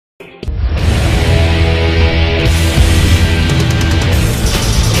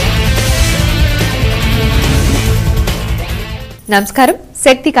నమస్కారం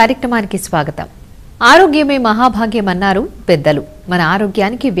శక్తి కార్యక్రమానికి స్వాగతం. ఆరోగ్యమే మహాభాగ్యం అన్నారు పెద్దలు. మన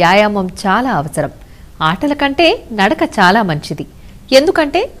ఆరోగ్యానికి వ్యాయామం చాలా అవసరం. ఆటల కంటే నడక చాలా మంచిది.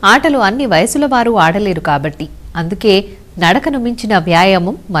 ఎందుకంటే ఆటలు అన్ని వయసుల వారు ఆడలేరు కాబట్టి. అందుకే నడకను మించిన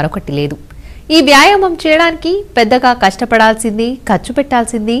వ్యాయామం మరొకటి లేదు. ఈ వ్యాయామం చేయడానికి పెద్దగా కష్టపడాల్సింది, ఖర్చు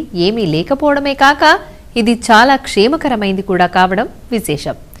పెట్టాల్సింది ఏమీ లేకపోవడమే కాక ఇది చాలా క్షేమకరమైంది కూడా కావడం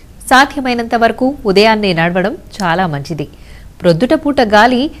విశేషం. సాధ్యమైనంత వరకు ఉదయాన్నే నడవడం చాలా మంచిది. ప్రొద్దుటపూట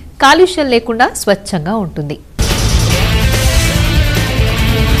గాలి కాలుష్యం లేకుండా స్వచ్ఛంగా ఉంటుంది.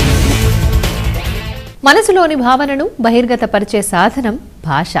 మనసులోని భావనను బహిర్గతపరిచే సాధనం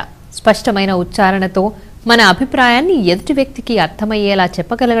భాష. స్పష్టమైన ఉచ్చారణతో మన అభిప్రాయాన్ని ఎదుటి వ్యక్తికి అర్థమయ్యేలా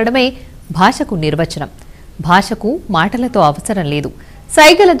చెప్పగలగడమే భాషకు నిర్వచనం. భాషకు మాటలతో అవసరం లేదు.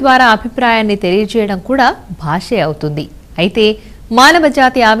 సైగల ద్వారా అభిప్రాయాన్ని తెలియజేయడం కూడా భాషే అవుతుంది. అయితే మానవ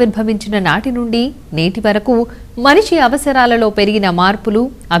జాతి ఆవిర్భవించిన నాటి నుండి నేటి వరకు మనిషి అవసరాలలో పెరిగిన మార్పులు,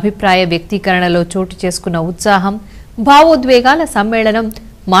 అభిప్రాయ వ్యక్తీకరణలో చోటు చేసుకున్న ఉత్సాహం, భావోద్వేగాల సమ్మేళనం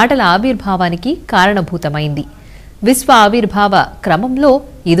మాటల ఆవిర్భావానికి కారణభూతమైంది. విశ్వ ఆవిర్భావ క్రమంలో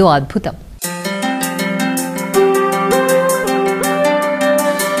ఇదో అద్భుతం.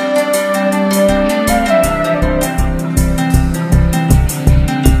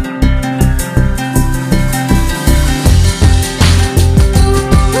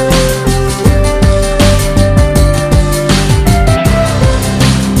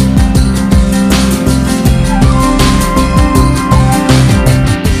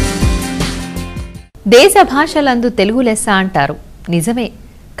 దేశ భాషలందు తెలుగు లెస్స అంటారు. నిజమే.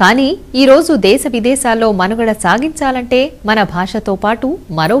 కానీ ఈరోజు దేశ విదేశాల్లో మనుగడ సాగించాలంటే మన భాషతో పాటు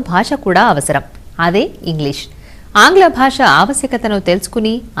మరో భాష కూడా అవసరం. అదే ఇంగ్లీష్. ఆంగ్ల భాష ఆవశ్యకతను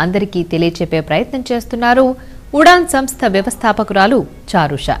తెలుసుకుని అందరికీ తెలియచెప్పే ప్రయత్నం చేస్తున్నారు ఉడాన్ సంస్థ వ్యవస్థాపకురాలు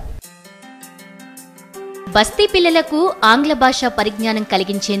చారుష. బస్తీ పిల్లలకు ఆంగ్ల భాష పరిజ్ఞానం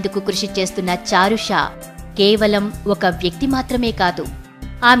కలిగించేందుకు కృషి చేస్తున్న చారుష కేవలం ఒక వ్యక్తి మాత్రమే కాదు.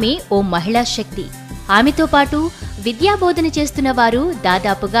 ఆమె ఓ మహిళా శక్తి. ఆమెతో పాటు విద్యాబోధన చేస్తున్న వారు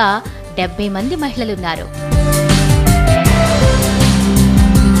దాదాపుగా 70 మంది మహిళలున్నారు.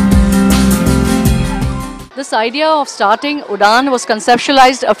 This idea of starting Udaan was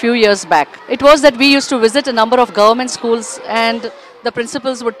conceptualized a few years back. It was that we used to visit a number of government schools and the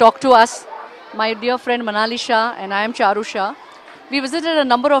principals would talk to us. My dear friend Manalisha and I am Charusha. We visited a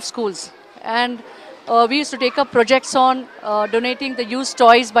number of schools and we used to take up projects on donating the used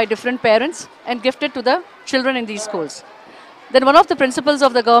toys by different parents and gift it to the children in these schools. Then one of the principals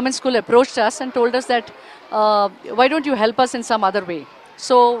of the government school approached us and told us that why don't you help us in some other way?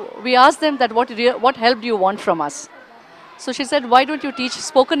 So we asked them that what help do you want from us? So she said, why don't you teach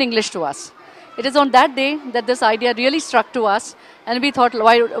spoken English to us? It is on that day that this idea really struck to us and we thought,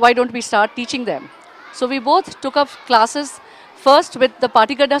 why don't we start teaching them? So we both took up classes first with the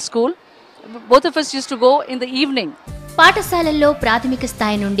Patigadda school. Both of us used to go in the evening. పాఠశాలల్లో ప్రాథమిక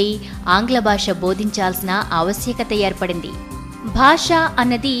స్థాయి నుండి ఆంగ్ల భాష బోధించాల్సిన ఆవశ్యకత ఏర్పడింది. భాష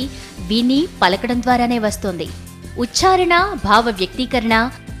అన్నది విని పలకడం ద్వారానే వస్తోంది. ఉచ్చారణ, భావ వ్యక్తీకరణ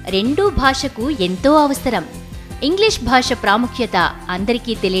రెండూ భాషకు ఎంతో అవసరం. ఇంగ్లీష్ భాష ప్రాముఖ్యత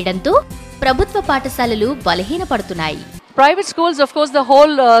అందరికీ తెలియడంతో ప్రభుత్వ పాఠశాలలు బలహీనపడుతున్నాయి. Private schools, of course, the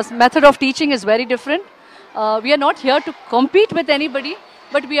whole method of teaching is very different. We are not here to compete with anybody,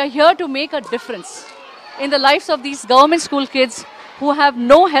 but we are here to make a difference in the lives of these government school kids who have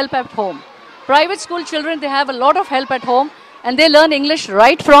no help at home. Private school children, they have a lot of help at home and they learn English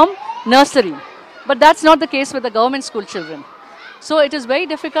right from nursery. But that's not the case with the government school children. So it is very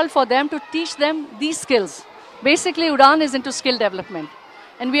difficult for them to teach them these skills. Basically, Udaan is into skill development.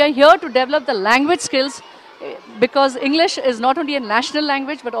 And we are here to develop the language skills because English is not only a national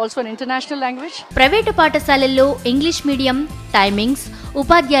language but also an international language. Private పాఠశాలల్లో English medium timings,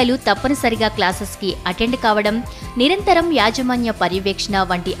 ఉపాధ్యాయులు తప్పనిసరిగా classes కి attend కావడం, నిరంతరం యాజమాన్య పర్యవేక్షణ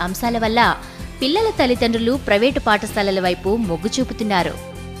వంటి అంశాల వల్ల పిల్లల తల్లిదండ్రులు ప్రైవేటు పాఠశాలల వైపు మొగ్గు చూపుతున్నారు.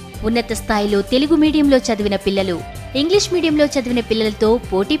 ఉన్నత స్థాయిలో తెలుగు మీడియంలో చదివిన పిల్లలు ఇంగ్లీష్ మీడియంలో చదివిన పిల్లలతో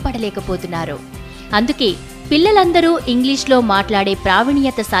పోటీ పడలేకపోతున్నారు. అందుకే పిల్లలందరూ ఇంగ్లీష్లో మాట్లాడే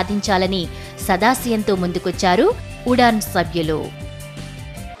ప్రావీణ్యత సాధించాలని సదాశయంతో ముందుకొచ్చారు ఉడాన్ సభ్యులు.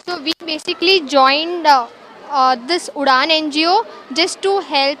 So we basically joined this Udaan NGO just to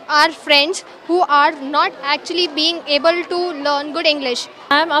help our friends who are not actually being able to learn good English.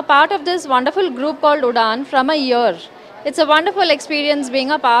 I am a part of this wonderful group called Udaan from a year. It's a wonderful experience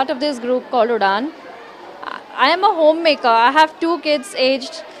being a part of this group called Udaan. I am a homemaker. I have 2 kids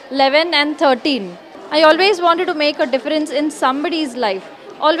aged 11 and 13. I always wanted to make a difference in somebody's life.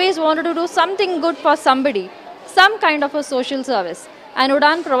 Always wanted to do something good for somebody. Some kind of a social service. and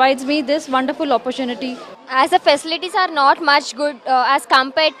Udaan provides me this wonderful opportunity. As the facilities are not much good as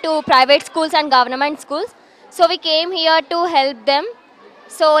compared to private schools and government schools, so we came here to help them.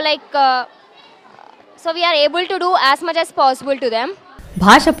 So so we are able to do as much as possible to them.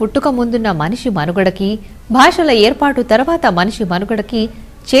 భాష పుట్టుక ముందున్న మనిషి మనుగడకి, భాషల ఏర్పాటు తర్వాత మనిషి మనుగడకి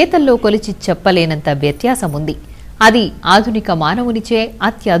చేతల్లో కొలిచి చెప్పలేనంత వ్యత్యాసం ఉంది. అది ఆధునిక మానవునిచే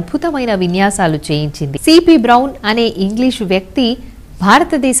అత్యద్భుతమైన విన్యాసాలు చేయించింది. సిపి బ్రౌన్ అనే ఇంగ్లీషు వ్యక్తి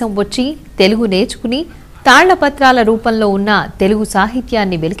భారతదేశం వచ్చి తెలుగు నేర్చుకుని తాళ్లపత్రాల రూపంలో ఉన్న తెలుగు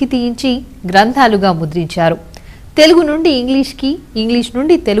సాహిత్యాన్ని వెలికితీయించి గ్రంథాలుగా ముద్రించారు. తెలుగు నుండి ఇంగ్లీష్కి, ఇంగ్లీష్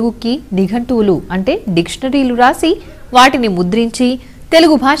నుండి తెలుగుకి నిఘంటువులు అంటే డిక్షనరీలు రాసి వాటిని ముద్రించి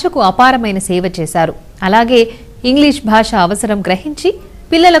తెలుగు భాషకు అపారమైన సేవ చేశారు. అలాగే ఇంగ్లీష్ భాష అవసరం గ్రహించి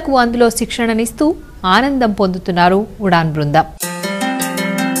పిల్లలకు అందులో శిక్షణనిస్తూ ఆనందం పొందుతున్నారు ఉడాన్ బృందం.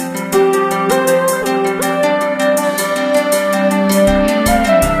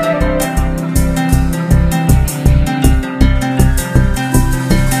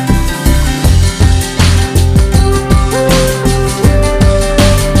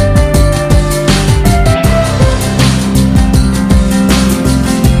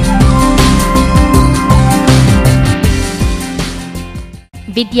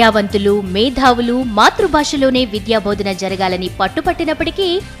 విద్యావంతులు, మేధావులు మాతృభాషలోనే విద్యాబోధన జరగాలని పట్టుపట్టినప్పటికీ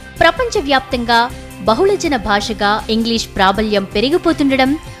ప్రపంచవ్యాప్తంగా బహుళజన భాషగా ఇంగ్లీష్ ప్రాబల్యం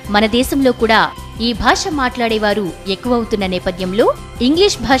పెరిగిపోతుండడం, మన దేశంలో కూడా ఈ భాష మాట్లాడేవారు ఎక్కువవుతున్న నేపథ్యంలో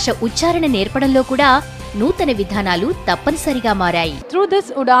ఇంగ్లీష్ భాష ఉచ్చారణ నేర్పడంలో కూడా నూతన విధానాలు తప్పనిసరిగా మారాయి. Through this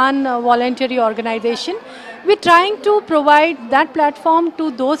Udaan voluntary organization, we're trying to provide that platform to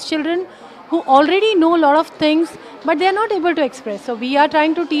those children who already know a lot of things but they are not able to express. So we are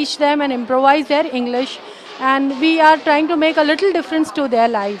trying to teach them and improvise their English, and we are trying to make a little difference to their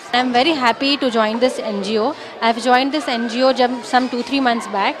lives. I am very happy to join this NGO. I have joined this NGO some 2-3 months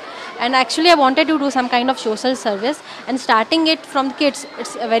back, and actually I wanted to do some kind of social service, and starting it from kids,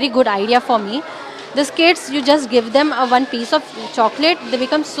 it's a very good idea for me. These kids, you just give them one piece of chocolate, they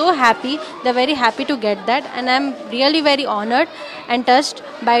become so happy, they're very happy to get that, and I'm really very honored and touched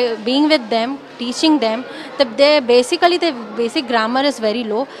by being with them, teaching them. Basically the basic grammar is very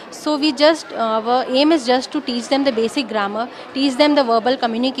low, so our aim is just to teach them the basic grammar, teach them the verbal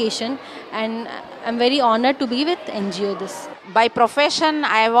communication, and I'm very honored to be with NGO this. By profession,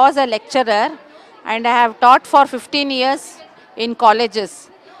 I was a lecturer and I have taught for 15 years in colleges.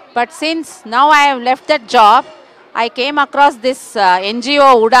 But since now I have left that job, I came across this NGO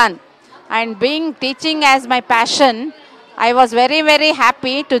Udaan, and being teaching as my passion, I was very, very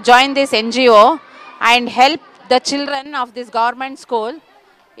happy to join this NGO and help the children of this government school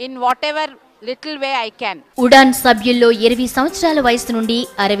in whatever little way I can. Udaan సభ్యుల్లో 20 సంవత్సరాల వయసు నుండి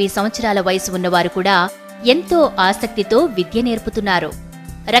 60 సంవత్సరాల వయసు ఉన్నవారు కూడా ఎంతో ఆసక్తితో విద్య నేర్పుతున్నారు.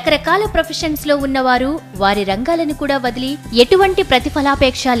 రకరకాల ప్రొఫెషన్స్ లో ఉన్నవారు వారి రంగాలను కూడా వదిలి ఎటువంటి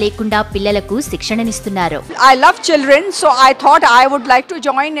ప్రతిఫలాపేక్ష లేకుండా పిల్లలకు శిక్షణనిస్తున్నారు. I love children, so I thought I would like to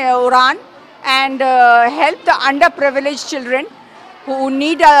join Udaan and help the underprivileged children who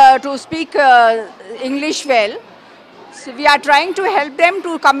need to speak English well. So we are trying to help them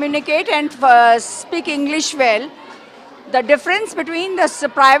to communicate and speak English well. The difference between the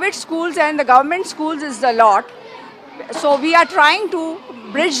private schools and the government schools is a lot. So we are trying to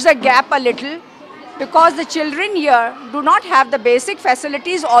bridge the gap a little because the children here do not have the basic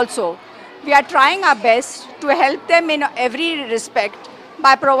facilities also. We are trying our best to help them in every respect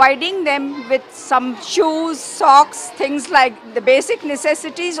by providing them with some shoes, socks, things like the basic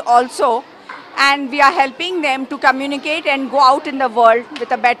necessities also, and we are helping them to communicate and go out in the world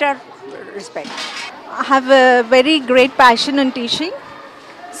with a better respect. I have a very great passion in teaching.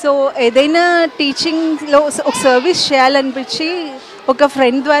 So ఏదైనా టీచింగ్లో ఒక service చేయాలనిపించి ఒక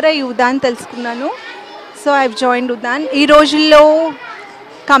friend ద్వారా ఈ ఉదాన్ తెలుసుకున్నాను. So I joined ఉదాన్. ఈ రోజుల్లో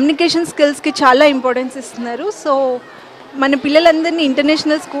communication స్కిల్స్కి చాలా importance ఇస్తున్నారు. సో మన పిల్లలందరినీ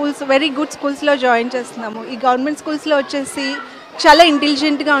ఇంటర్నేషనల్ స్కూల్స్, వెరీ గుడ్ స్కూల్స్లో జాయిన్ చేస్తున్నాము. ఈ గవర్నమెంట్ స్కూల్స్లో వచ్చేసి చాలా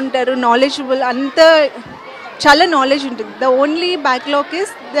ఇంటెలిజెంట్గా ఉంటారు, నాలెడ్జబుల్, అంతా చాలా నాలెడ్జ్ ఉంటుంది. The only backlog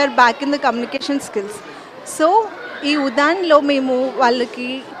is they are back in the communication skills. So ఈ ఉదాన్లో మేము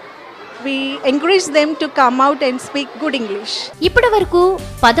వాళ్ళకి we encourage them to come out and speak good English. ఇప్పటివరకు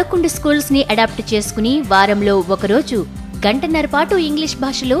 11 స్కూల్స్ ని అడాప్ట్ చేసుకుని వారంలో ఒకరోజు గంటన్నర పాటు ఇంగ్లీష్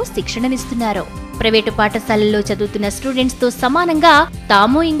భాషలో శిక్షణనిస్తున్నారు. ప్రైవేటు పాఠశాలల్లో చదువుతున్న స్టూడెంట్స్ తో సమానంగా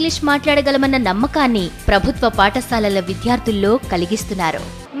తాము ఇంగ్లీష్ మాట్లాడగలమన్న నమ్మకాన్ని ప్రభుత్వ పాఠశాలల విద్యార్థుల్లో కలిగిస్తున్నారు.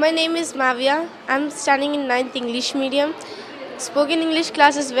 My name is Mavya. I'm studying in 9th English medium. Spoken English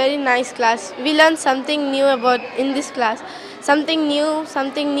class is very nice class. We learn something new about in this class. Something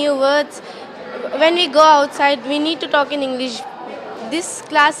new words. When we go outside, we need to talk in English this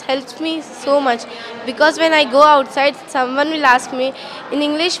class helps me so much because when I go outside, someone will ask me in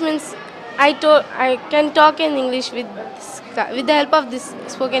English means I can talk in English with the help of this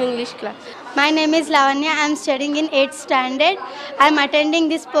spoken English class. My name is Lavanya. I am studying in 8th standard. I am attending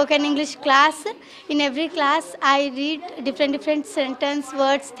this spoken English class. In every class, I read different sentence,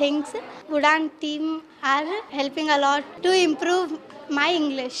 words, things. Udaan team are helping a lot to improve my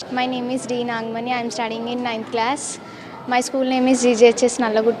English. My name is D. Nagmani. I am studying in 9th class. My school name is GJHS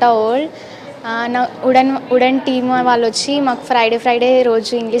Nallagutta Old. నా wooden team వాళ్ళు వచ్చి మాకు Friday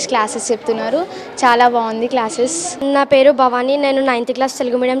రోజు English classes చెప్తున్నారు. చాలా బాగుంది classes. నా పేరు భవానీ. నేను 9th క్లాస్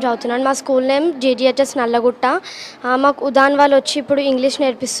తెలుగు మీడియం చదువుతున్నాను. మా స్కూల్ నేమ్ జీజీహెచ్ఎస్ నల్లగుట్ట. మాకు ఉదాన్ వాళ్ళు వచ్చి ఇప్పుడు ఇంగ్లీష్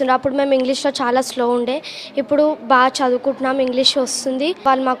నేర్పిస్తున్నారు. అప్పుడు మేము ఇంగ్లీష్లో చాలా స్లో ఉండే, ఇప్పుడు బాగా చదువుకుంటున్నాం, ఇంగ్లీష్ వస్తుంది.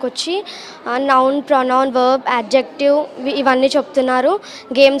 వాళ్ళు మాకు వచ్చి నౌన్, ప్రొనౌన్, వర్బ్, అడ్జెక్టివ్ ఇవన్నీ చెప్తున్నారు.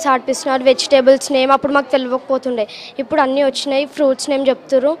 గేమ్స్ ఆడిపిస్తున్నారు. వెజిటేబుల్స్ నేమ్ అప్పుడు మాకు తెలియకపోతుండే, ఇప్పుడు అన్నీ వచ్చినాయి. ఫ్రూట్స్ నేమ్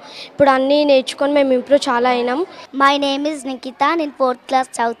చెప్తున్నారు. ఇప్పుడు అన్నీ నేర్చుకొని మేము ఇంప్రూవ్ చాలా అయినాం. My name is Nikhita. నేను 4th క్లాస్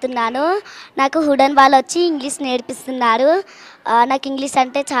చదువుతున్నాను. నాకు ఉడాన్ వాళ్ళు వచ్చి ఇంగ్లీష్ నేర్పిస్తున్నారు. నాకు ఇంగ్లీష్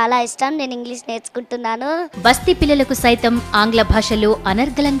అంటే చాలా ఇష్టం. నేను ఇంగ్లీష్ నేర్చుకుంటున్నాను. బస్తీ పిల్లలకు సైతం ఆంగ్ల భాషలో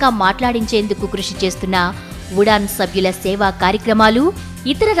అనర్గళంగా మాట్లాడించేందుకు కృషి చేస్తున్న ఉడాన్ సభ్యుల సేవా కార్యక్రమాలు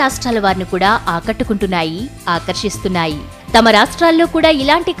ఇతర రాష్ట్రాల వారిని కూడా ఆకట్టుకుంటున్నాయి, ఆకర్షిస్తున్నాయి. తమ రాష్ట్రాల్లో కూడా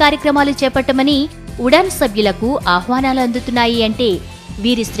ఇలాంటి కార్యక్రమాలు చేపట్టమని ఉడాన్ సభ్యులకు ఆహ్వానాలు అందుతున్నాయి అంటే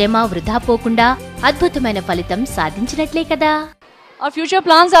వీరి శ్రమ వృధా పోకుండా అద్భుతమైన ఫలితం సాధించినట్లే కదా. Our future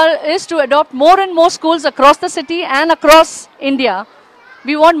plans is to adopt more and more schools across the city and across India.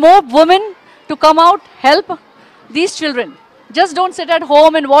 We want more women to come out, help these children. Just don't sit at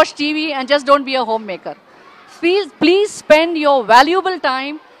home and watch TV and just don't be a homemaker. Please spend your valuable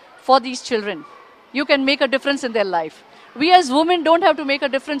time for these children. You can make a difference in their life. We as women don't have to make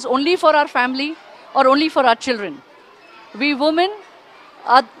a difference only for our family or only for our children. We women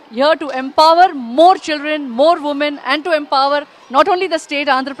are here to empower more children, more women, and to empower not only the state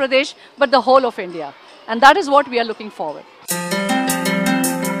Andhra Pradesh but the whole of India. And that is what we are looking forward.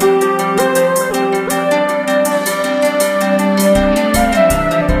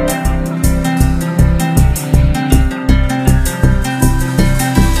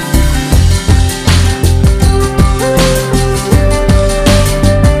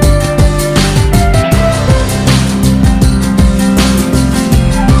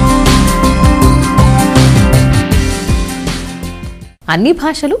 అన్ని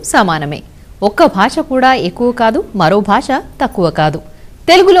భాషలు సమానమే. ఒక్క భాష కూడా ఎక్కువ కాదు, మరో భాష తక్కువ కాదు.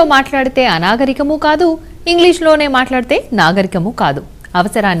 తెలుగులో మాట్లాడితే అనాగరికము కాదు, ఇంగ్లీష్లోనే మాట్లాడితే నాగరికము కాదు.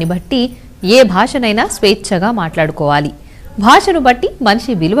 అవసరాన్ని బట్టి ఏ భాషనైనా స్వేచ్ఛగా మాట్లాడుకోవాలి. భాషను బట్టి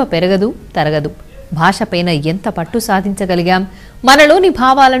మనిషి విలువ పెరగదు, తరగదు. భాషపైన ఎంత పట్టు సాధించగలిగాం, మనలోని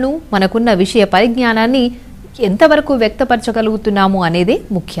భావాలను, మనకున్న విషయ పరిజ్ఞానాన్ని ఎంతవరకు వ్యక్తపరచగలుగుతున్నాము అనేదే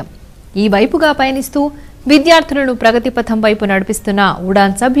ముఖ్యం. ఈ వైపుగా పయనిస్తూ విద్యార్థులను ప్రగతి పథం వైపు నడిపిస్తున్న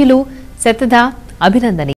ఉడాన్ సభ్యులు శతధ అభినందనీయులు.